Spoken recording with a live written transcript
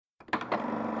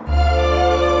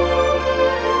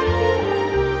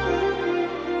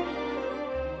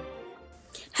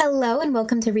and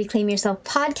welcome to Reclaim Yourself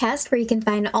podcast, where you can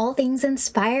find all things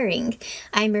inspiring.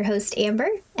 I'm your host, Amber,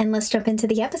 and let's jump into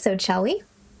the episode, shall we?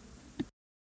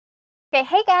 Okay,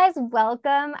 hey guys,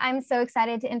 welcome. I'm so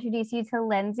excited to introduce you to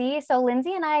Lindsey. So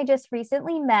Lindsey and I just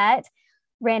recently met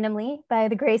randomly by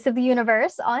the grace of the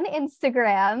universe on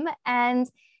Instagram, and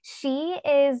she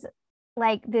is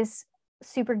like this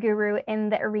super guru in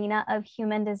the arena of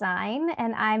human design.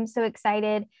 And I'm so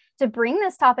excited to bring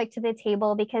this topic to the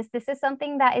table because this is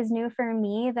something that is new for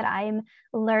me, that I'm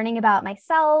learning about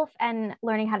myself and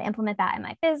learning how to implement that in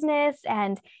my business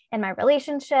and in my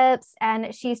relationships.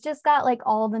 And she's just got like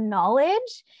all the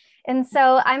knowledge. And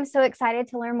so I'm so excited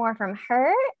to learn more from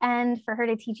her and for her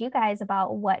to teach you guys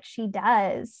about what she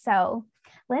does. So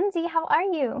Lindsey, how are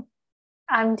you?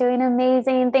 I'm doing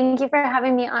amazing. Thank you for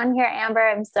having me on here, Amber.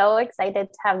 I'm so excited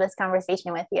to have this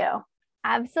conversation with you.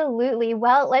 Absolutely.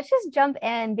 Well, let's just jump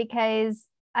in because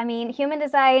human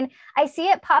design, I see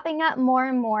it popping up more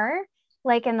and more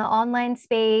like in the online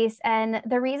space. And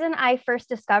the reason I first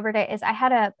discovered it is I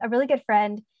had a really good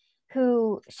friend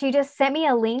who she just sent me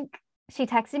a link. She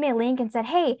texted me a link and said,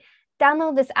 hey,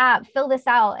 download this app, fill this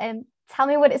out and tell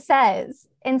me what it says.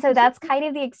 And so that's kind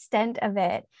of the extent of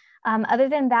it. Other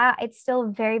than that, it's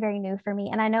still very, very new for me.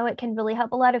 And I know it can really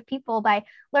help a lot of people by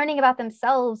learning about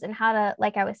themselves and how to,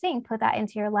 like I was saying, put that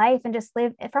into your life and just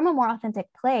live from a more authentic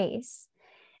place.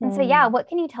 And so, yeah, what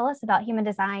can you tell us about human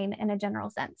design in a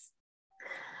general sense?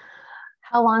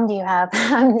 How long do you have?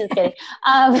 I'm just kidding.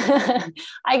 I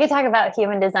could talk about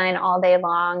human design all day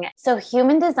long. So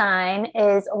human design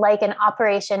is like an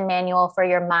operation manual for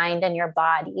your mind and your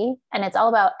body, and it's all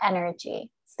about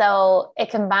energy. So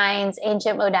it combines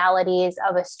ancient modalities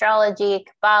of astrology,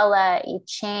 Kabbalah, I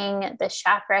Ching, the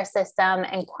chakra system,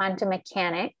 and quantum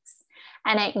mechanics.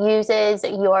 And it uses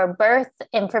your birth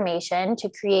information to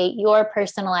create your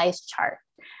personalized chart.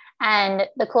 And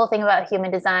the cool thing about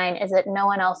human design is that no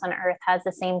one else on earth has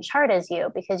the same chart as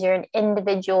you because you're an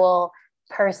individual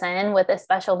person with a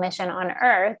special mission on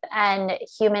earth. And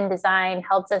human design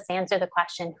helps us answer the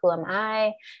question, who am I?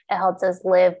 It helps us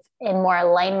live in more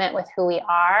alignment with who we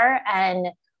are. And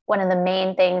one of the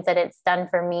main things that it's done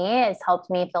for me is helped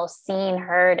me feel seen,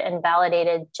 heard, and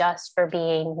validated just for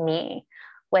being me,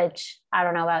 which I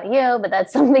don't know about you, but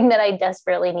that's something that I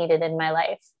desperately needed in my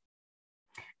life.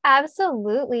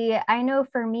 Absolutely. I know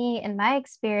for me, in my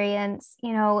experience,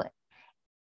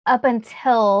 up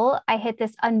until I hit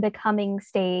this unbecoming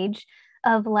stage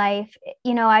of life,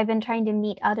 I've been trying to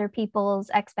meet other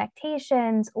people's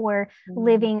expectations or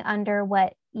living under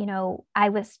what, I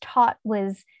was taught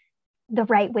was the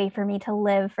right way for me to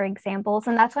live, for example.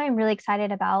 And that's why I'm really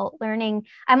excited about learning.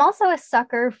 I'm also a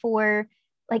sucker for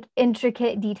like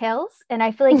intricate details. And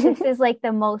I feel like this is like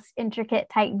the most intricate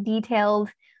type detailed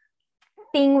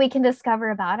thing we can discover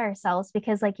about ourselves,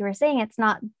 because like you were saying, it's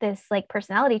not this like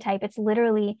personality type, it's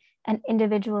literally an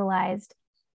individualized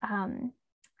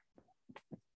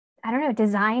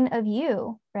design of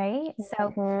you, right?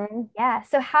 So yeah,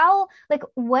 so how, like,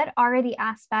 what are the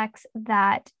aspects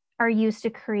that are used to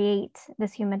create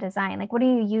this human design? Like, what do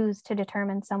you use to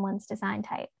determine someone's design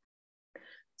type?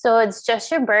 So it's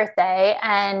just your birthday.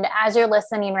 And as you're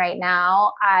listening right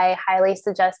now, I highly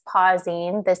suggest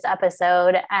pausing this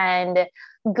episode and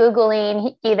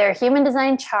Googling either human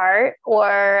design chart,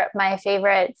 or my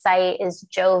favorite site is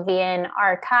Jovian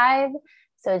Archive.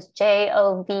 So it's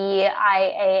JOVIAN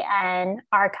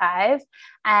Archive.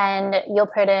 And you'll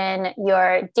put in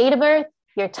your date of birth,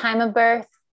 your time of birth.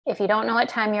 If you don't know what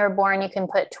time you were born, you can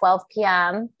put 12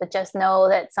 p.m., but just know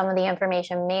that some of the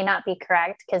information may not be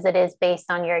correct because it is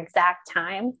based on your exact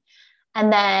time.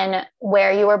 And then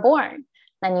where you were born.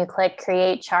 Then you click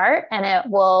create chart and it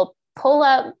will pull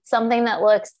up something that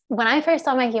looks, when I first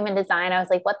saw my human design, I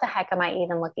was like, what the heck am I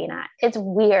even looking at? It's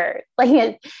weird.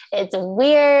 Like it's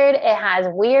weird. It has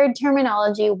weird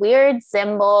terminology, weird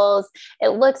symbols. It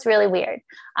looks really weird.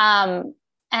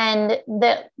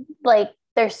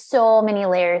 There's so many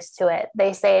layers to it.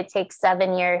 They say it takes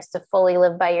 7 years to fully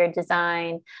live by your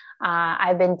design.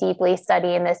 I've been deeply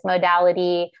studying this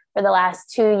modality for the last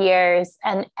 2 years,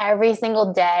 and every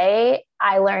single day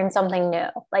I learn something new.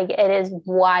 Like, it is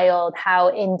wild how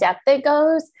in depth it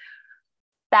goes.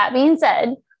 That being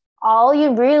said, all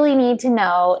you really need to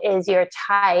know is your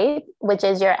type, which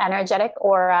is your energetic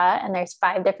aura. And there's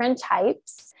 5 different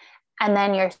types. And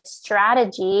then your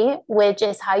strategy, which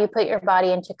is how you put your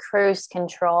body into cruise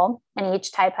control. And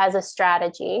each type has a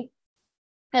strategy.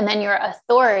 And then your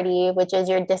authority, which is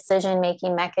your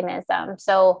decision-making mechanism.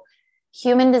 So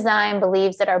human design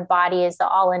believes that our body is the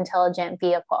all-intelligent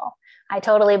vehicle. I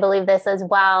totally believe this as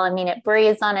well. I mean, it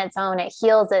breathes on its own, it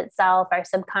heals itself. Our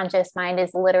subconscious mind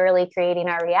is literally creating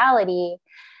our reality.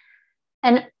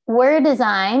 And we're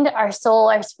designed, our soul,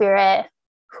 our spirit,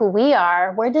 who we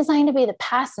are, we're designed to be the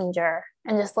passenger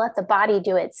and just let the body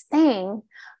do its thing.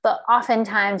 But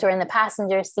oftentimes we're in the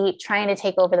passenger seat trying to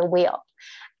take over the wheel.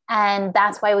 And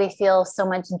that's why we feel so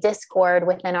much discord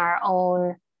within our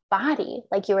own body.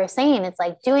 Like you were saying, it's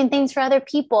like doing things for other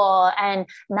people and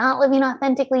not living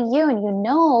authentically you. And you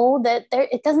know that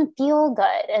it doesn't feel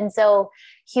good. And so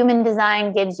human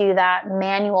design gives you that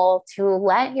manual to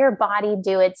let your body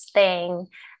do its thing.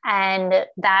 And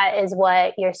that is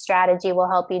what your strategy will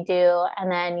help you do.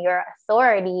 And then your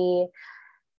authority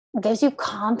gives you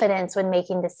confidence when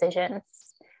making decisions,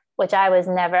 which I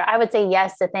would say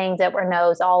yes to things that were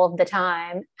no's all of the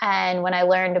time. And when I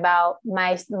learned about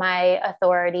my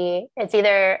authority, it's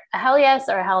either a hell yes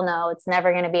or a hell no. It's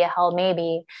never going to be a hell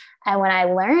maybe. And when I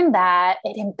learned that,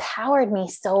 it empowered me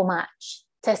so much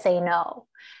to say no.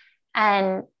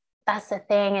 And that's the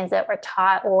thing, is that we're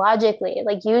taught logically,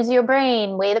 like use your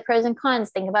brain, weigh the pros and cons,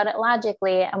 think about it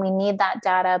logically. And we need that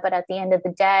data. But at the end of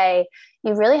the day,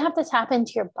 you really have to tap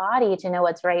into your body to know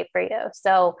what's right for you.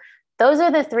 So those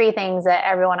are the three things that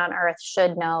everyone on earth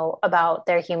should know about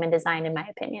their human design, in my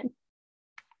opinion.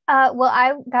 Well,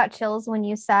 I got chills when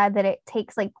you said that it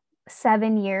takes like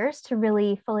 7 years to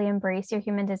really fully embrace your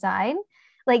human design.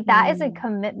 Like that is a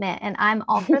commitment, and I'm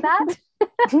all for that,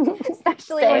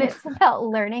 especially when it's about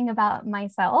learning about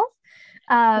myself.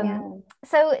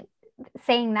 So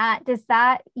saying that,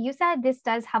 you said this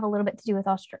does have a little bit to do with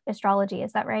astrology.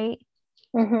 Is that right?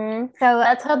 Mm-hmm. So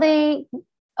that's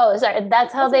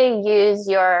how they use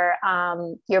your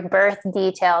birth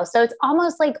details. So it's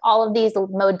almost like all of these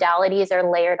modalities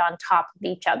are layered on top of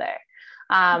each other,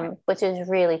 which is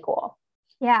really cool.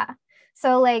 Yeah.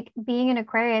 So like being an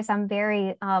Aquarius, I'm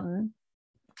very, I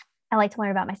like to learn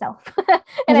about myself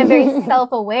and I'm very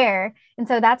self-aware. And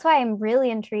so that's why I'm really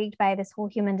intrigued by this whole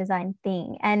human design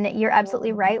thing. And you're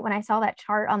absolutely right. When I saw that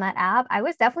chart on that app, I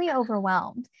was definitely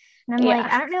overwhelmed. And I'm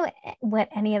like, I don't know what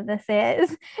any of this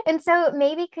is. And so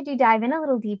maybe could you dive in a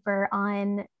little deeper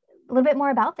on a little bit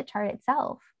more about the chart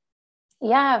itself?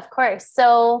 Yeah, of course.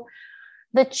 So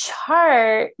the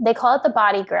chart, they call it the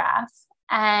body graph.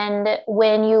 And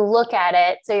when you look at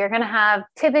it, so you're going to have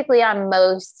typically on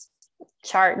most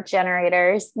chart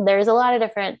generators, there's a lot of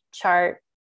different chart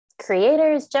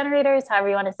creators, generators, however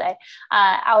you want to say,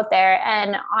 out there.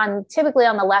 And typically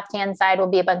on the left-hand side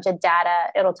will be a bunch of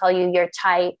data. It'll tell you your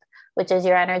type, which is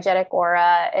your energetic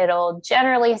aura. It'll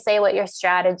generally say what your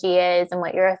strategy is and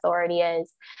what your authority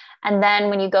is. And then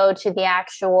when you go to the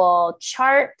actual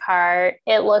chart part,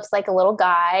 it looks like a little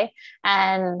guy,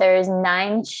 and there's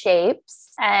 9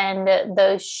 shapes, and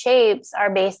those shapes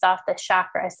are based off the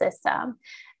chakra system.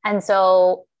 And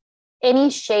so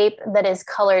any shape that is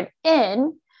colored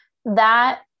in,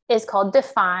 that is called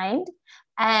defined.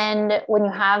 And when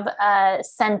you have a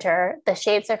center, the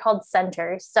shapes are called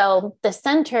centers. So the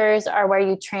centers are where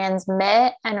you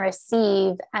transmit and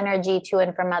receive energy to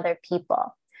and from other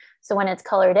people. So when it's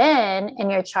colored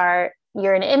in your chart,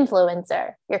 you're an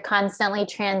influencer. You're constantly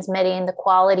transmitting the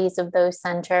qualities of those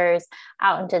centers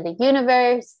out into the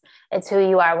universe. It's who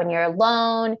you are when you're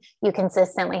alone. You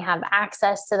consistently have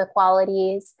access to the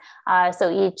qualities. So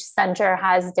each center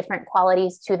has different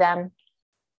qualities to them.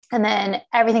 And then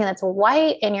everything that's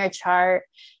white in your chart,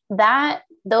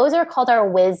 those are called our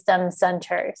wisdom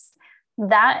centers.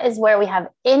 That is where we have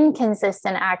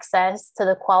inconsistent access to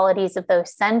the qualities of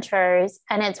those centers.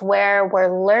 And it's where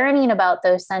we're learning about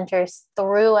those centers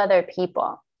through other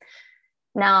people.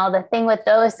 Now, the thing with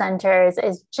those centers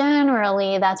is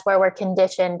generally that's where we're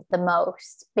conditioned the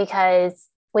most, because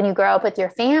when you grow up with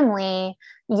your family,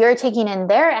 you're taking in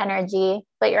their energy,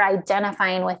 but you're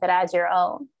identifying with it as your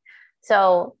own.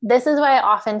 So this is why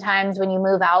oftentimes when you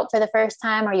move out for the first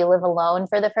time or you live alone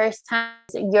for the first time,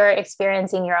 you're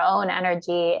experiencing your own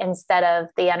energy instead of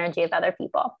the energy of other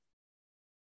people.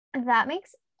 That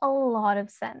makes a lot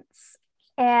of sense.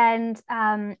 And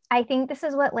I think this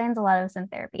is what lands a lot of us in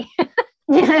therapy.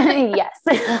 Yes.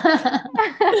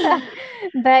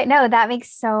 But no, that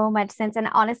makes so much sense. And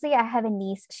honestly, I have a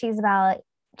niece, she's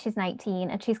 19,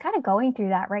 and she's kind of going through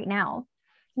that right now.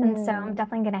 And so I'm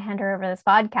definitely going to hand her over this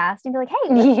podcast and be like, hey,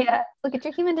 let's look at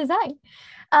your human design.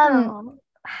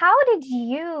 How did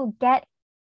you get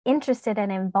interested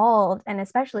and involved, and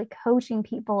especially coaching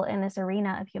people in this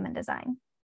arena of human design?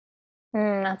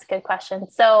 That's a good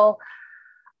question. So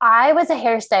I was a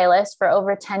hairstylist for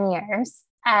over 10 years.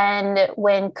 And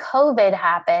when COVID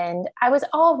happened, I was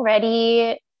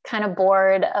already kind of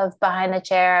bored of behind the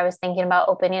chair. I was thinking about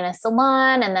opening a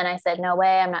salon, and then I said, no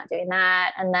way, I'm not doing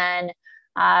that. And then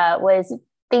was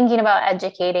thinking about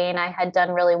educating. I had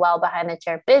done really well behind the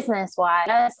chair business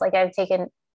wise. Like I've taken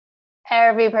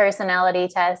every personality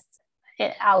test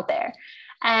out there.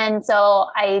 And so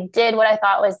I did what I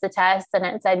thought was the test, and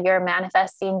it said you're a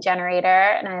manifesting generator.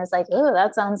 And I was like, ooh,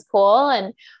 that sounds cool.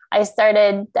 And I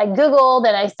Googled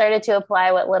and I started to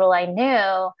apply what little I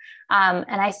knew.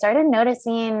 And I started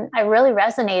noticing I really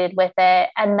resonated with it.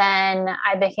 And then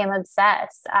I became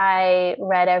obsessed. I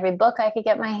read every book I could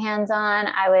get my hands on.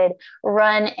 I would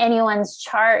run anyone's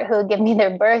chart who would give me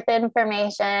their birth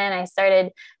information. I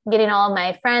started getting all of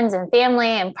my friends and family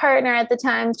and partner at the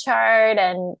time chart.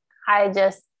 And I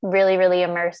just really, really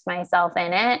immersed myself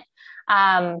in it.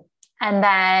 And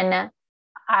then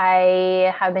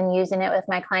I have been using it with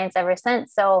my clients ever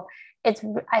since. So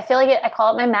I feel like I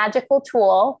call it my magical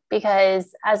tool,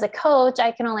 because as a coach,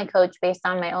 I can only coach based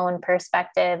on my own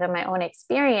perspective and my own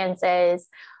experiences.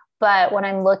 But when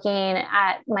I'm looking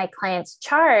at my clients'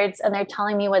 charts and they're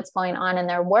telling me what's going on in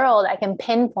their world, I can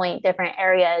pinpoint different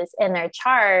areas in their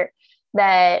chart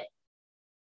that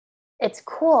it's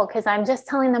cool, because I'm just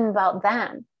telling them about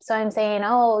them. So I'm saying,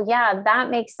 oh yeah,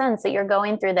 that makes sense that you're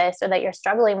going through this, or that you're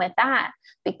struggling with that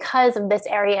because of this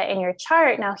area in your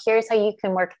chart. Now here's how you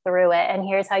can work through it. And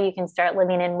here's how you can start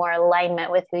living in more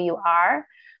alignment with who you are,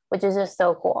 which is just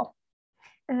so cool.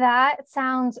 That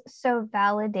sounds so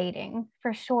validating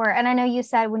for sure. And I know you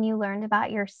said when you learned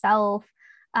about yourself,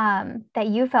 that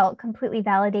you felt completely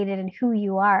validated in who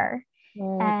you are.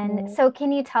 Mm-hmm. And so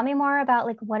can you tell me more about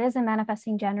like, what does a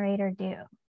manifesting generator do?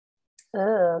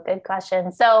 Ooh, good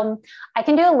question. So I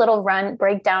can do a little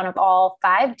breakdown of all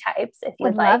 5 types if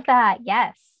you'd like. Love that.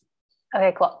 Yes.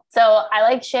 Okay, cool. So I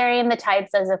like sharing the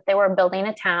types as if they were building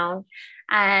a town.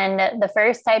 And the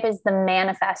first type is the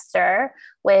manifester,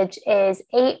 which is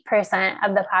 8%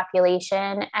 of the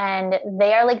population. And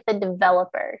they are like the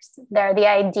developers. They're the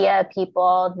idea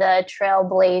people, the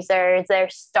trailblazers, they're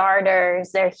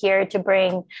starters. They're here to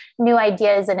bring new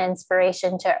ideas and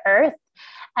inspiration to Earth.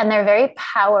 And they're very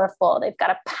powerful. They've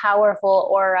got a powerful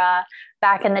aura.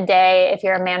 Back in the day, if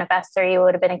you're a manifestor, you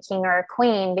would have been a king or a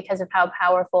queen because of how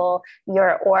powerful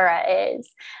your aura is.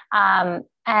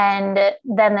 And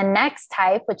then the next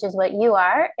type, which is what you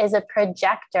are, is a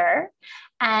projector.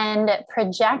 And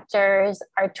projectors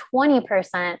are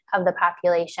 20% of the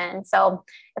population. So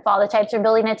if all the types are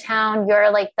building a town,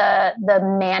 you're like the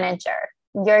manager.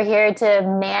 You're here to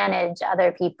manage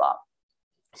other people.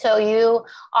 So you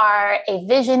are a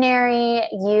visionary.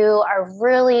 You are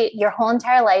really, your whole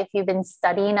entire life, you've been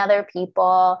studying other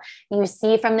people. You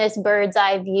see from this bird's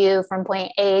eye view from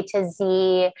point A to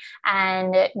Z,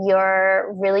 and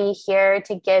you're really here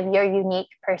to give your unique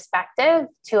perspective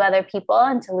to other people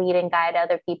and to lead and guide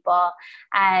other people.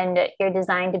 And you're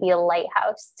designed to be a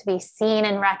lighthouse, to be seen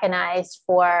and recognized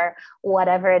for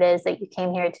whatever it is that you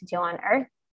came here to do on Earth.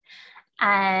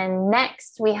 And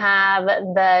next we have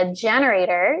the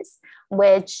generators,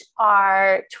 which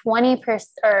are 20%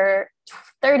 or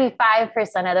 35%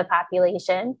 of the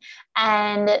population.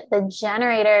 And the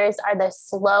generators are the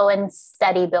slow and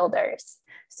steady builders.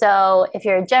 So if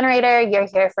you're a generator, you're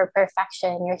here for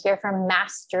perfection. You're here for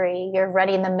mastery. You're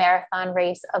running the marathon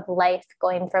race of life,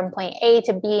 going from point A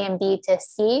to B and B to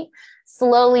C,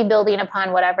 slowly building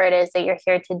upon whatever it is that you're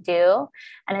here to do.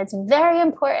 And it's very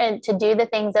important to do the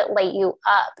things that light you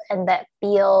up and that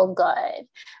feel good.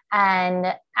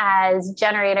 And as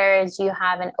generators, you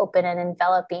have an open and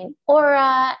enveloping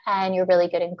aura, and you're really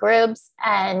good in groups.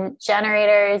 And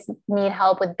generators need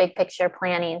help with big picture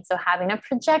planning. So having a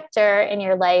projector in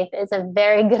your life is a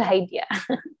very good idea.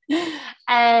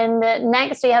 And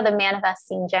next, we have the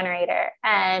manifesting generator.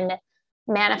 And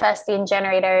manifesting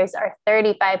generators are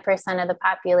 35% of the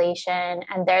population,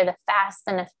 and they're the fast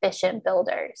and efficient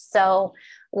builders. So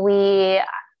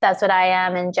that's what I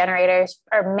am. And generators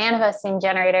or manifesting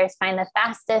generators find the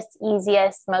fastest,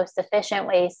 easiest, most efficient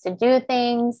ways to do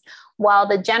things, while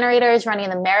the generators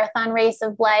running the marathon race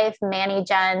of life,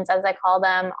 mani-gens, as I call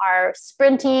them, are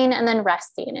sprinting and then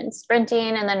resting and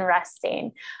sprinting and then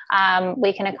resting.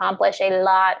 We can accomplish a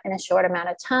lot in a short amount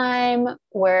of time.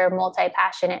 We're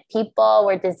multi-passionate people.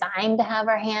 We're designed to have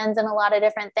our hands in a lot of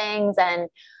different things, and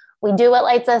we do what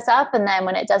lights us up. And then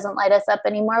when it doesn't light us up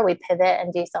anymore, we pivot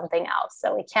and do something else.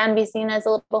 So we can be seen as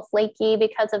a little flaky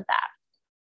because of that.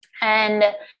 And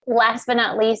last but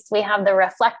not least, we have the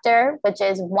reflector, which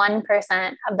is 1%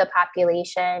 of the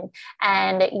population.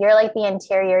 And you're like the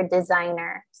interior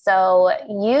designer. So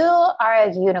you are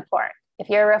a unicorn. if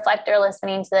you're a reflector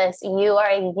listening to this, you are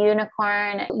a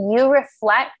unicorn. You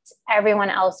reflect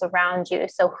everyone else around you.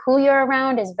 So who you're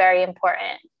around is very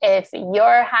important. If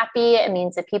you're happy, it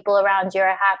means the people around you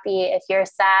are happy. If you're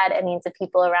sad, it means the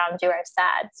people around you are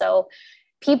sad. So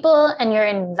people and your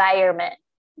environment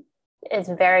is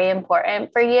very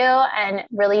important for you, and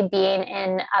really being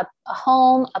in a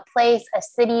home, a place, a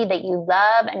city that you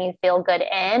love and you feel good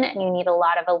in, and you need a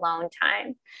lot of alone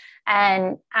time.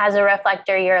 And as a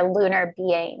reflector, you're a lunar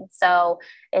being. So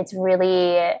it's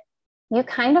really, you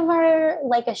kind of are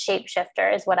like a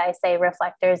shapeshifter is what I say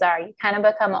reflectors are. You kind of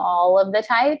become all of the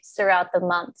types throughout the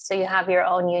month. So you have your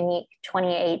own unique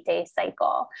 28-day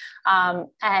cycle.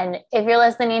 And if you're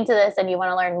listening to this and you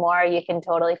want to learn more, you can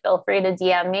totally feel free to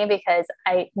DM me, because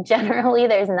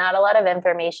there's not a lot of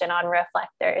information on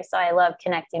reflectors. So I love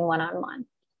connecting one-on-one.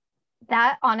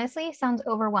 That honestly sounds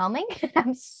overwhelming.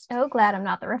 I'm so glad I'm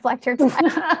not the reflector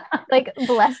type. Like,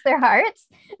 bless their hearts.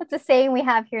 That's a saying we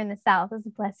have here in the South, is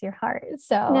bless your heart.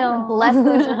 So No. bless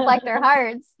those reflector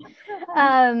hearts.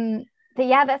 But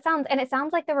yeah, it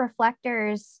sounds like the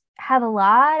reflectors have a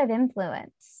lot of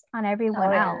influence on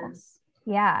everyone else.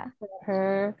 Yeah.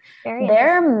 Mm-hmm.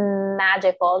 They're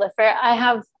magical.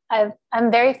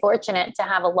 I'm very fortunate to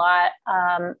have a lot,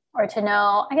 or to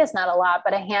know, I guess not a lot,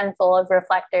 but a handful of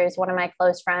reflectors. One of my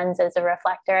close friends is a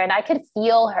reflector, and I could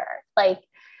feel her. Like,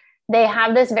 they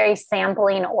have this very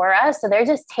sampling aura. So they're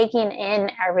just taking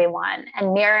in everyone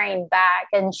and mirroring back.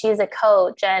 And she's a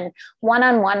coach, and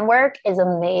one-on-one work is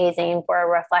amazing for a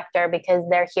reflector, because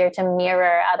they're here to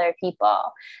mirror other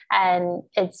people. And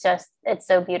it's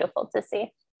so beautiful to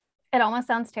see. It almost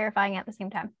sounds terrifying at the same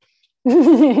time.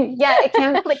 Yeah, it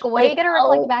can. Like, what are you going to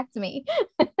reflect back to me?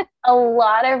 A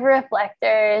lot of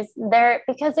reflectors,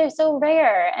 because they're so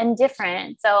rare and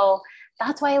different. So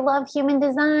that's why I love human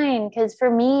design. Because for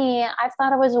me, I've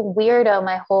thought I was a weirdo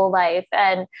my whole life,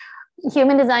 and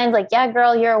human design's like, yeah,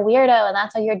 girl, you're a weirdo, and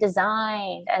that's how you're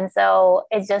designed. And so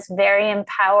it's just very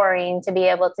empowering to be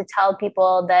able to tell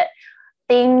people that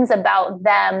things about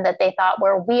them that they thought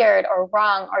were weird or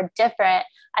wrong or different,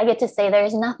 I get to say,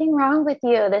 there's nothing wrong with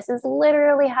you. This is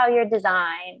literally how you're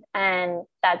designed. And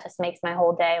that just makes my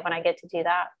whole day when I get to do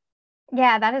that.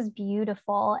 Yeah, that is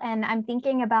beautiful. And I'm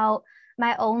thinking about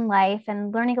my own life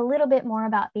and learning a little bit more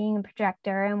about being a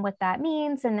projector and what that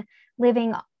means, and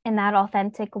living in that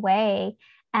authentic way.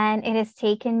 And it has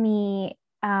taken me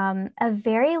a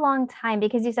very long time,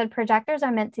 because you said projectors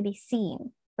are meant to be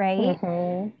seen, right?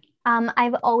 Mm-hmm.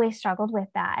 I've always struggled with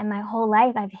that. And my whole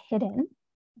life I've hidden,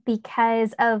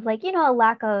 because of, like, a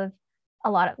lack of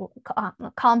a lot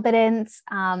of confidence.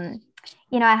 I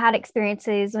had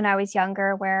experiences when I was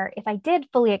younger where if I did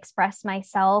fully express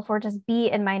myself or just be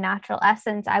in my natural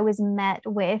essence, I was met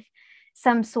with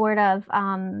some sort of,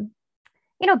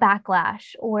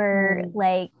 backlash, or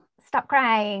like, stop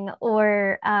crying,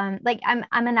 or like, I'm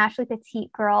a naturally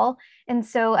petite girl. And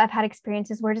so I've had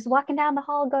experiences where just walking down the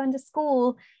hall, going to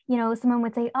school, someone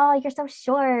would say, oh, you're so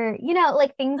short,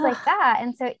 like things like that.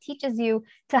 And so it teaches you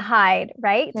to hide,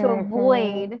 right? To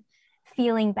avoid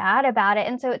feeling bad about it.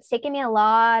 And so it's taken me a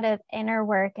lot of inner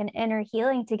work and inner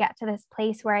healing to get to this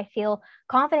place where I feel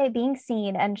confident being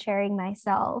seen and sharing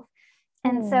myself.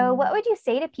 And so what would you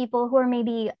say to people who are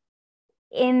maybe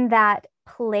in that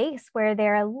place where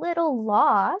they're a little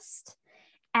lost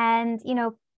and,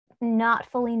 not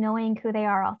fully knowing who they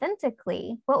are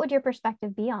authentically? What would your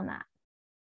perspective be on that?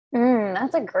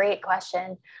 That's a great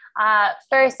question.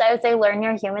 First, I would say learn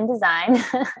your human design.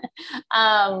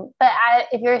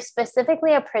 If you're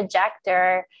specifically a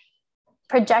projector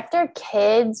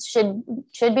kids should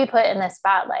be put in the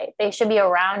spotlight. They should be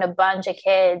around a bunch of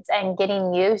kids and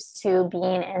getting used to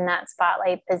being in that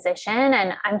spotlight position.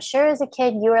 And I'm sure as a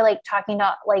kid, you were like talking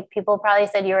to, like, people probably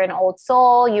said you were an old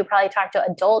soul. You probably talk to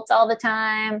adults all the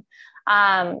time.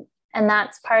 And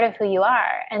that's part of who you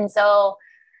are. And so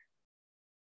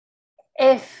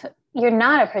if you're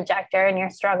not a projector and you're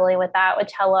struggling with that,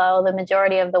 which, hello, the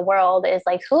majority of the world is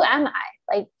like, who am I?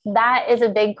 Like, that is a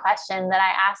big question that I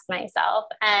asked myself.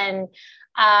 And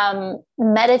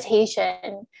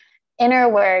meditation, inner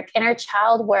work, inner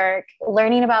child work,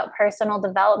 learning about personal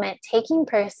development, taking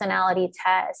personality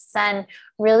tests, and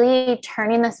really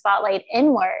turning the spotlight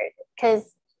inward,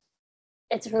 because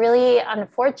it's really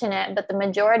unfortunate, but the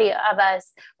majority of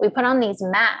us, we put on these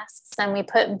masks and we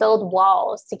build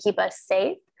walls to keep us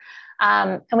safe.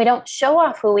 And we don't show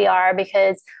off who we are,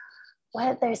 because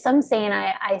there's some saying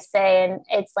I say, and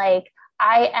it's like,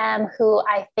 I am who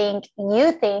I think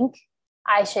you think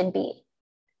I should be.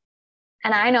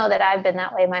 And I know that I've been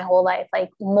that way my whole life, like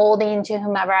molding to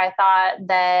whomever I thought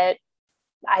that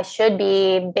I should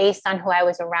be based on who I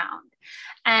was around.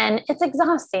 And it's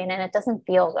exhausting and it doesn't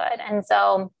feel good. And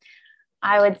so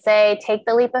I would say take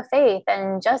the leap of faith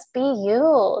and just be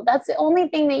you. That's the only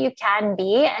thing that you can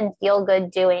be and feel good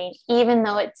doing, even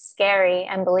though it's scary.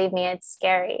 And believe me, it's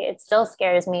scary. It still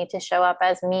scares me to show up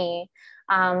as me.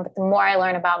 But the more I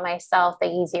learn about myself, the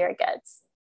easier it gets.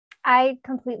 I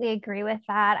completely agree with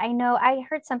that. I know I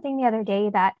heard something the other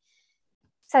day that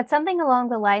said something along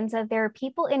the lines of there are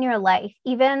people in your life,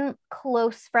 even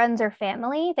close friends or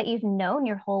family that you've known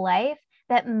your whole life,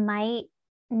 that might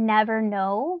never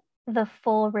know the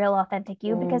full, real, authentic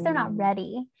you because they're not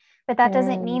ready. But that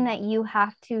doesn't mean that you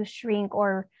have to shrink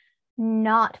or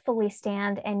not fully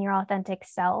stand in your authentic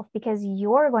self, because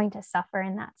you're going to suffer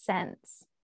in that sense.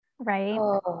 Right.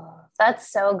 Oh,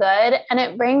 that's so good. And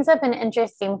it brings up an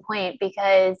interesting point,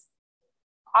 because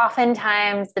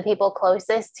oftentimes the people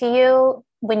closest to you,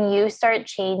 when you start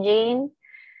changing,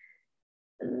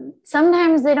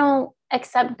 sometimes they don't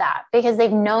accept that because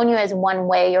they've known you as one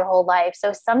way your whole life.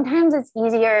 So sometimes it's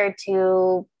easier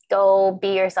to go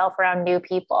be yourself around new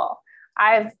people.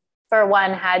 I've, for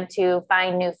one, had to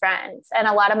find new friends. And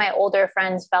a lot of my older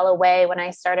friends fell away when I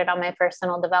started on my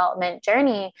personal development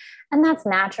journey. And that's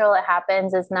natural. It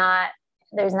happens. There's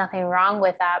nothing wrong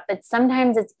with that. But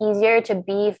sometimes it's easier to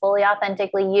be fully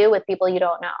authentically you with people you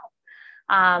don't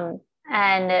know.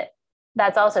 And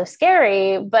that's also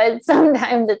scary, but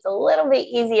sometimes it's a little bit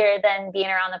easier than being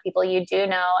around the people you do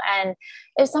know. And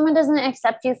if someone doesn't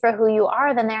accept you for who you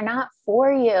are, then they're not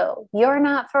for you. You're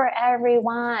not for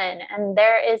everyone. And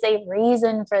there is a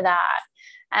reason for that.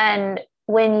 And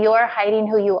when you're hiding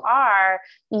who you are,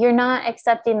 you're not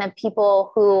accepting the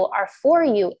people who are for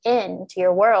you into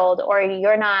your world, or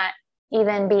you're not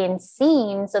even being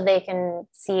seen so they can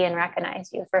see and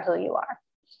recognize you for who you are.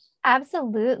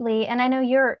 Absolutely. And I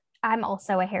know I'm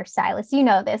also a hairstylist. You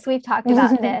know this. We've talked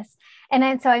about this. And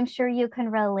then, so I'm sure you can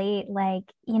relate. Like,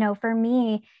 for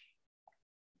me,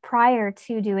 prior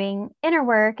to doing inner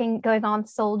work and going on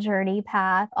soul journey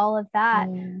path, all of that,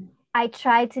 I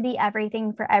tried to be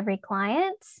everything for every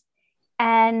client.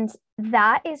 And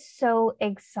that is so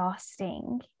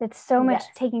exhausting. It's so much,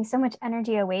 taking so much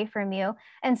energy away from you.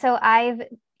 And so I've,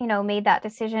 made that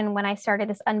decision when I started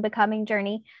this unbecoming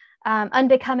journey,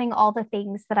 unbecoming all the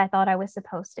things that I thought I was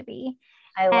supposed to be.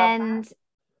 I love that.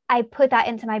 I put that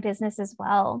into my business as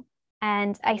well.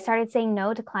 And I started saying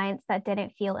no to clients that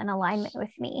didn't feel in alignment with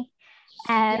me.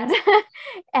 And,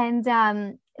 and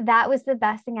that was the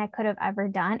best thing I could have ever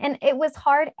done. And it was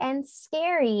hard and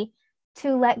scary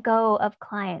to let go of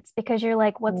clients, because you're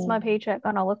like, what's my paycheck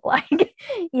gonna look like?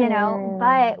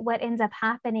 But what ends up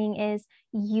happening is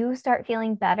you start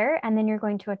feeling better, and then you're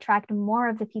going to attract more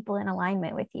of the people in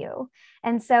alignment with you.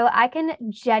 And so I can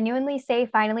genuinely say,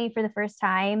 finally, for the first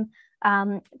time,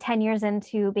 10 years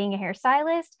into being a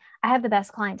hairstylist, I have the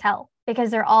best clientele because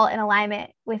they're all in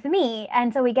alignment with me.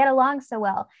 And so we get along so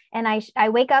well. And I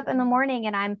wake up in the morning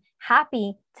and I'm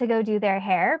happy to go do their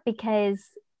hair because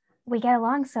we get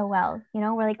along so well.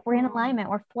 We're in alignment,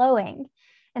 we're flowing.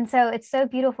 And so it's so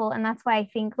beautiful. And that's why I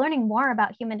think learning more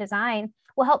about human design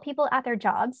will help people at their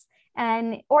jobs,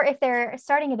 or if they're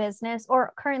starting a business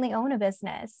or currently own a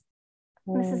business.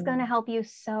 This is going to help you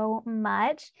so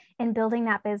much in building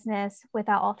that business with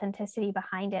that authenticity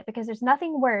behind it, because there's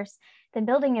nothing worse than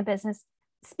building a business,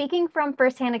 speaking from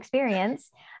firsthand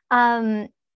experience,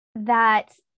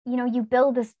 that, you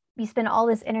build this, you spend all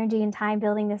this energy and time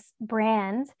building this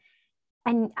brand,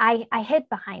 and I hid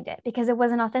behind it because it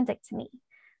wasn't authentic to me.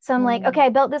 So I'm like, okay, I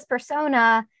built this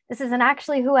persona. This isn't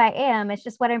actually who I am. It's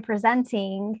just what I'm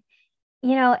presenting,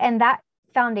 and that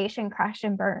foundation crashed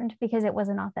and burned because it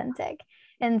wasn't authentic.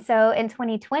 And so in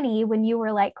 2020, when you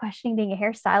were like questioning being a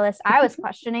hairstylist, I was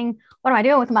questioning, what am I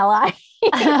doing with my life?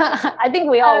 I think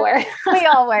we all were. We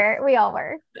all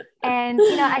were. And,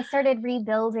 I started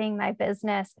rebuilding my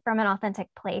business from an authentic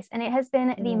place. And it has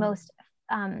been the most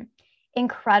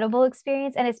incredible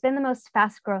experience. And it's been the most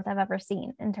fast growth I've ever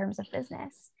seen in terms of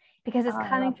business, because it's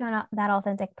coming from that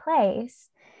authentic place.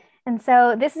 And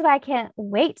so this is why I can't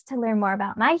wait to learn more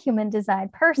about my human design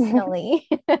personally.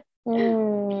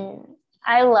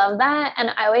 I love that.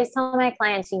 And I always tell my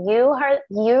clients, you are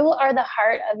the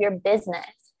heart of your business.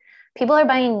 People are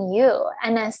buying you,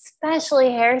 and especially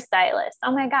hairstylists.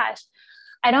 Oh my gosh.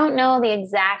 I don't know the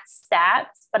exact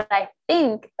stats, but I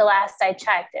think the last I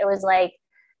checked, it was like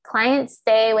clients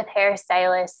stay with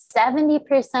hairstylists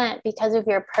 70% because of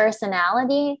your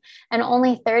personality, and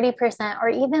only 30% or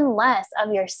even less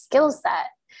of your skill set.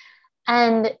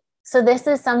 And so this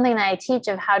is something that I teach,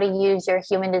 of how to use your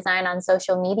human design on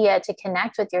social media to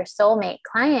connect with your soulmate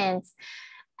clients.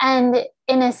 And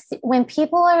when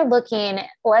people are looking,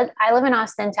 I live in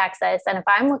Austin, Texas, and if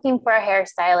I'm looking for a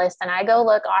hairstylist and I go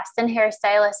look Austin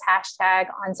hairstylist hashtag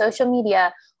on social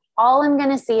media, all I'm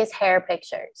going to see is hair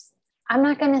pictures. I'm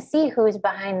not going to see who's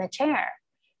behind the chair.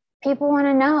 People want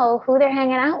to know who they're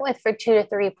hanging out with for 2 to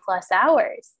 3 plus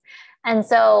hours. And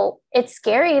so it's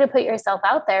scary to put yourself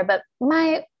out there. But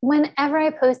whenever I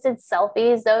posted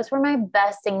selfies, those were my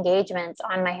best engagements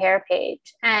on my hair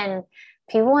page. And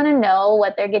people want to know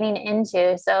what they're getting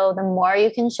into. So the more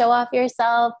you can show off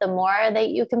yourself, the more that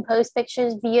you can post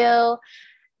pictures of you,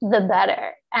 the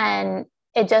better. And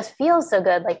it just feels so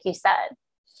good, like you said.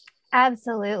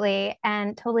 Absolutely.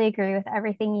 And totally agree with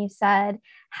everything you said.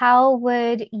 How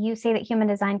would you say that human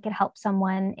design could help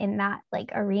someone in that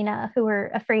like arena who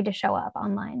are afraid to show up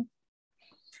online?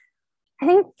 I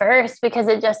think first, because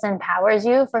it just empowers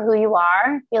you for who you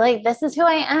are. You're like, this is who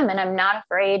I am, and I'm not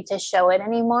afraid to show it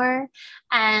anymore.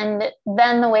 And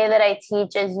then the way that I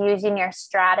teach is using your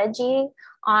strategy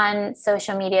on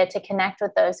social media to connect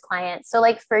with those clients. So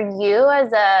like for you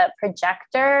as a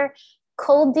projector,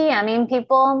 cold DMing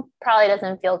people probably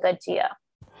doesn't feel good to you.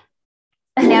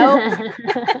 Nope.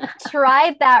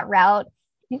 Tried that route.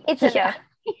 It's a no.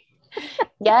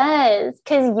 Yes,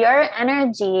 because your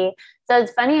energy. So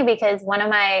it's funny because one of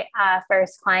my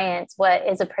first clients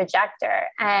is a projector,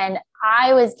 and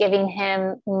I was giving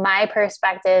him my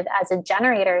perspective as a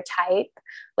generator type,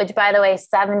 which by the way,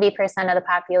 70% of the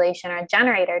population are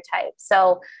generator type.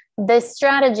 So this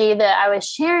strategy that I was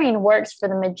sharing works for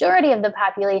the majority of the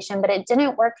population, but it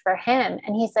didn't work for him.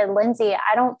 And he said, Lindsey,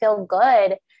 I don't feel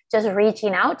good just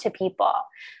reaching out to people.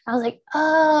 I was like,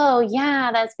 oh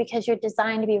yeah, that's because you're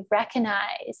designed to be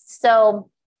recognized. So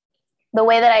the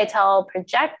way that I tell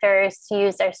projectors to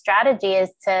use their strategy is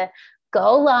to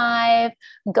go live,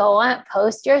 go on,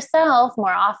 post yourself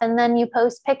more often than you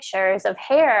post pictures of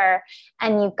hair.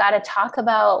 And you've got to talk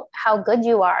about how good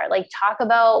you are, like talk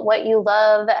about what you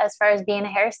love as far as being a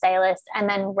hairstylist, and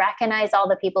then recognize all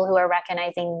the people who are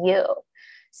recognizing you.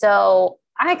 So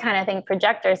I kind of think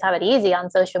projectors have it easy on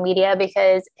social media,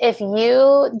 because if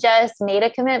you just made a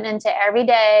commitment to every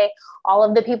day, all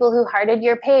of the people who hearted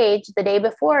your page the day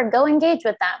before, go engage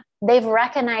with them. They've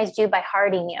recognized you by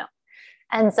hearting you.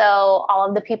 And so all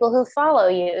of the people who follow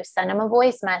you, send them a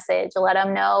voice message, let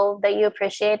them know that you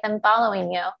appreciate them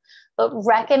following you, but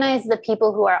recognize the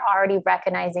people who are already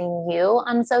recognizing you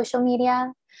on social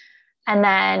media. And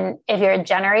then if you're a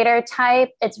generator type,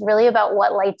 it's really about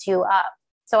what lights you up.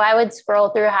 So I would scroll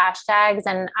through hashtags,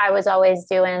 and I was always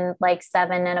doing like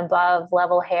 7 and above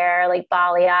level hair, like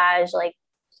balayage, like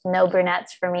no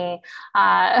brunettes for me.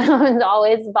 It was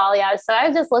always balayage. So I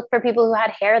would just look for people who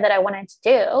had hair that I wanted to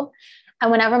do. And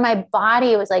whenever my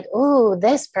body was like, ooh,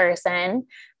 this person,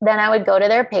 then I would go to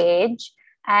their page,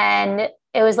 and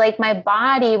it was like my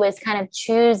body was kind of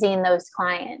choosing those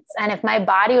clients. And if my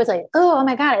body was like, oh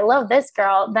my God, I love this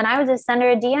girl, then I would just send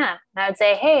her a DM. And I would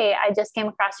say, hey, I just came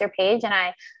across your page and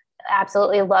I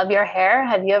absolutely love your hair.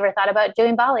 Have you ever thought about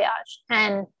doing balayage?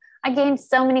 And I gained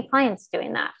so many clients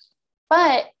doing that.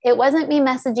 But it wasn't me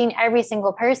messaging every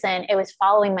single person. It was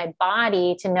following my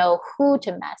body to know who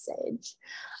to message.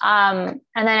 And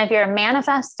then if you're a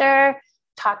manifester,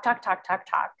 talk.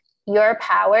 Your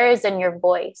power is in your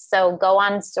voice. So go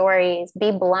on stories,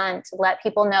 be blunt, let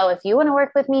people know, if you want to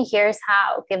work with me, here's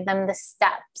how. Give them the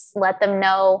steps, let them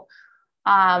know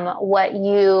what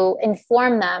you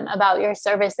inform them about your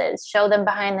services, show them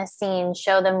behind the scenes,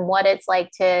 show them what it's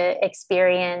like to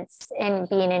experience in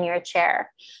being in your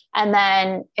chair. And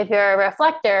then if you're a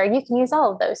reflector, you can use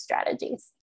all of those strategies.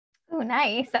 Oh,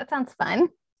 nice. That sounds fun.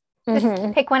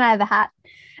 Just pick one out of the hat.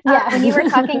 Yeah. When you were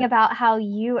talking about how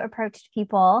you approached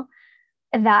people,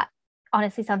 that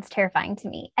honestly sounds terrifying to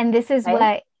me. And this is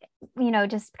what,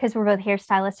 just because we're both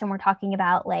hairstylists and we're talking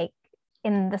about like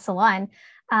in the salon,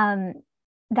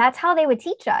 that's how they would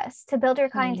teach us to build your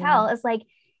clientele is like,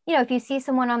 if you see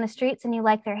someone on the streets and you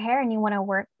like their hair and you want to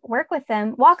work with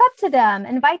them, walk up to them,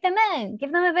 invite them in,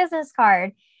 give them a business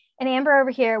card. And Amber over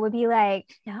here would be like,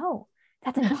 no,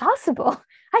 that's impossible.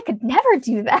 I could never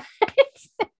do that.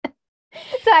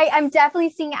 So I'm definitely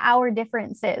seeing our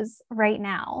differences right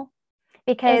now,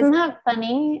 because isn't that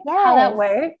funny how that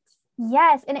works?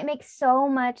 Yes. And it makes so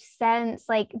much sense.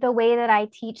 Like the way that I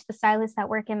teach the stylists that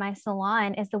work in my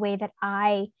salon is the way that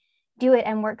I do it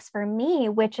and works for me,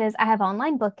 which is I have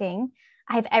online booking.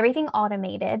 I have everything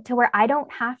automated to where I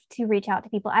don't have to reach out to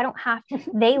people. I don't have to,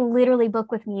 they literally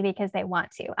book with me because they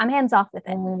want to. I'm hands off with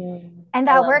it. And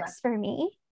that works for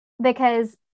me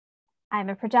because I'm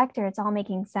a projector. It's all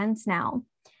making sense now.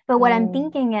 But what I'm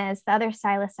thinking is the other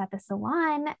stylists at the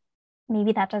salon,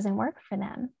 maybe that doesn't work for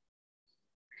them.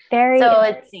 Very so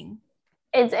interesting.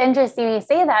 It's interesting you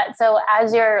say that. So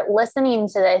as you're listening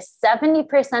to this,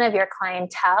 70% of your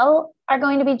clientele are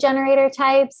going to be generator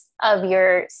types, of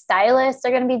your stylists are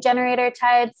going to be generator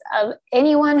types, of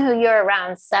anyone who you're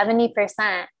around, 70%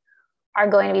 are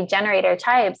going to be generator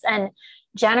types. And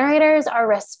generators are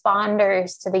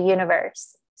responders to the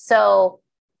universe. So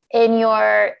in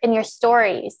your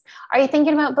stories, are you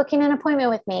thinking about booking an appointment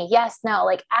with me? Yes, no.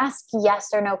 Like, ask yes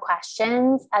or no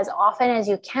questions as often as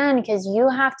you can, because you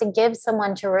have to give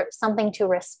someone something to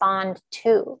respond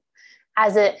to.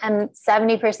 And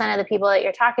 70% of the people that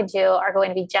you're talking to are going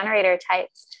to be generator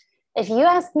types. If you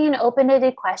ask me an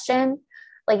open-ended question,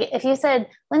 like if you said,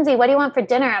 Lindsey, what do you want for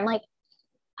dinner? I'm like,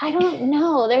 I don't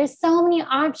know. There's so many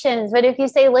options. But if you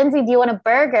say, Lindsey, do you want a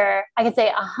burger? I can say,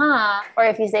 uh-huh. Or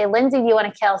if you say, Lindsey, do you want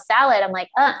a kale salad? I'm like,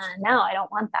 no, I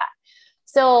don't want that.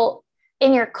 So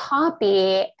in your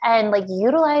copy, and like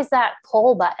utilize that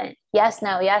poll button, yes,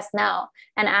 no,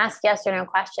 and ask yes or no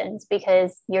questions,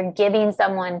 because you're giving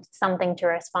someone something to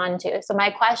respond to. So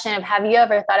my question of, have you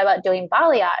ever thought about doing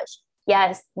balayage?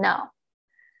 Yes, no.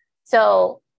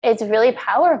 So it's really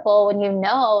powerful when you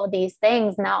know these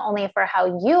things, not only for how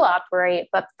you operate,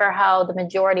 but for how the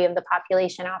majority of the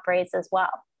population operates as well.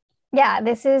 Yeah,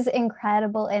 this is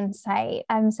incredible insight.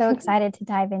 I'm so excited to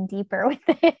dive in deeper with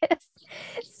this.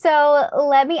 So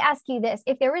let me ask you this.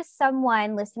 If there was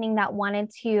someone listening that wanted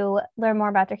to learn more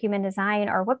about their human design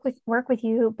or work with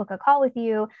you, book a call with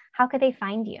you, how could they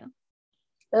find you?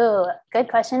 Oh, good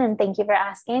question. And thank you for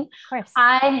asking. Of course.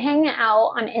 I hang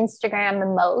out on Instagram the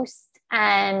most.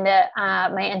 And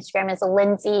my Instagram is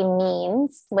Lindsey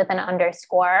Means with an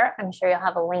underscore. I'm sure you'll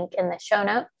have a link in the show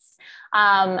notes.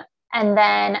 And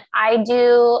then I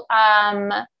do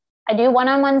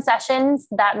one-on-one sessions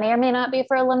that may or may not be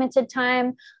for a limited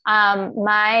time.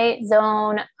 My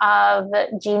zone of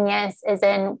genius is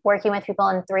in working with people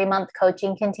in 3-month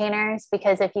coaching containers,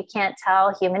 because if you can't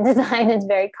tell, human design is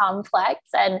very complex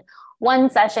and one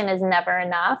session is never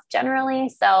enough generally.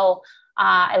 So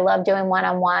I love doing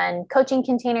one-on-one coaching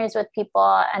containers with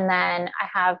people. And then I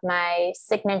have my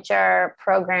signature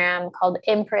program called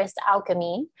Empress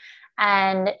Alchemy.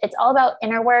 And it's all about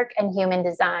inner work and human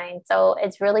design. So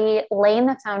it's really laying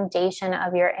the foundation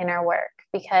of your inner work,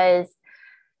 because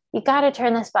you got to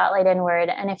turn the spotlight inward.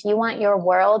 And if you want your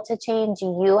world to change,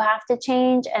 you have to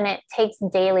change. And it takes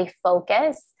daily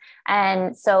focus.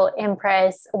 And so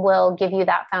Empress will give you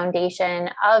that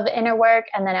foundation of inner work.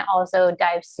 And then it also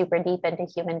dives super deep into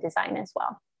human design as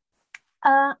well.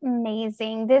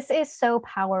 Amazing. This is so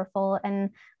powerful.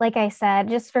 And like I said,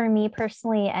 just for me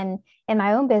personally and in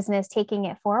my own business, taking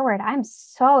it forward, I'm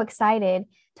so excited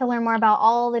to learn more about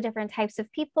all the different types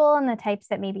of people and the types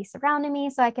that may be surrounding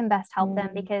me, so I can best help them,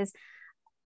 because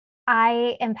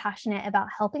I am passionate about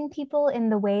helping people in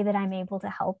the way that I'm able to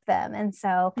help them. And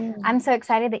so I'm so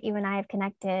excited that you and I have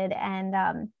connected, and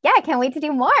I can't wait to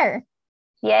do more.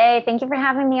 Yay. Thank you for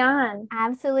having me on.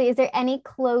 Absolutely. Is there any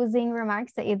closing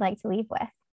remarks that you'd like to leave with?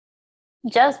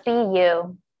 Just be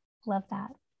you. Love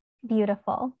that.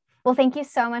 Beautiful. Well, thank you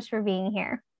so much for being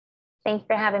here. Thanks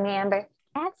for having me, Amber.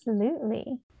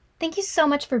 Absolutely. Thank you so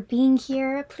much for being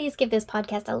here. Please give this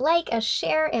podcast a like, a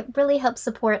share. It really helps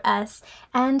support us.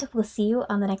 And we'll see you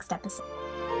on the next episode.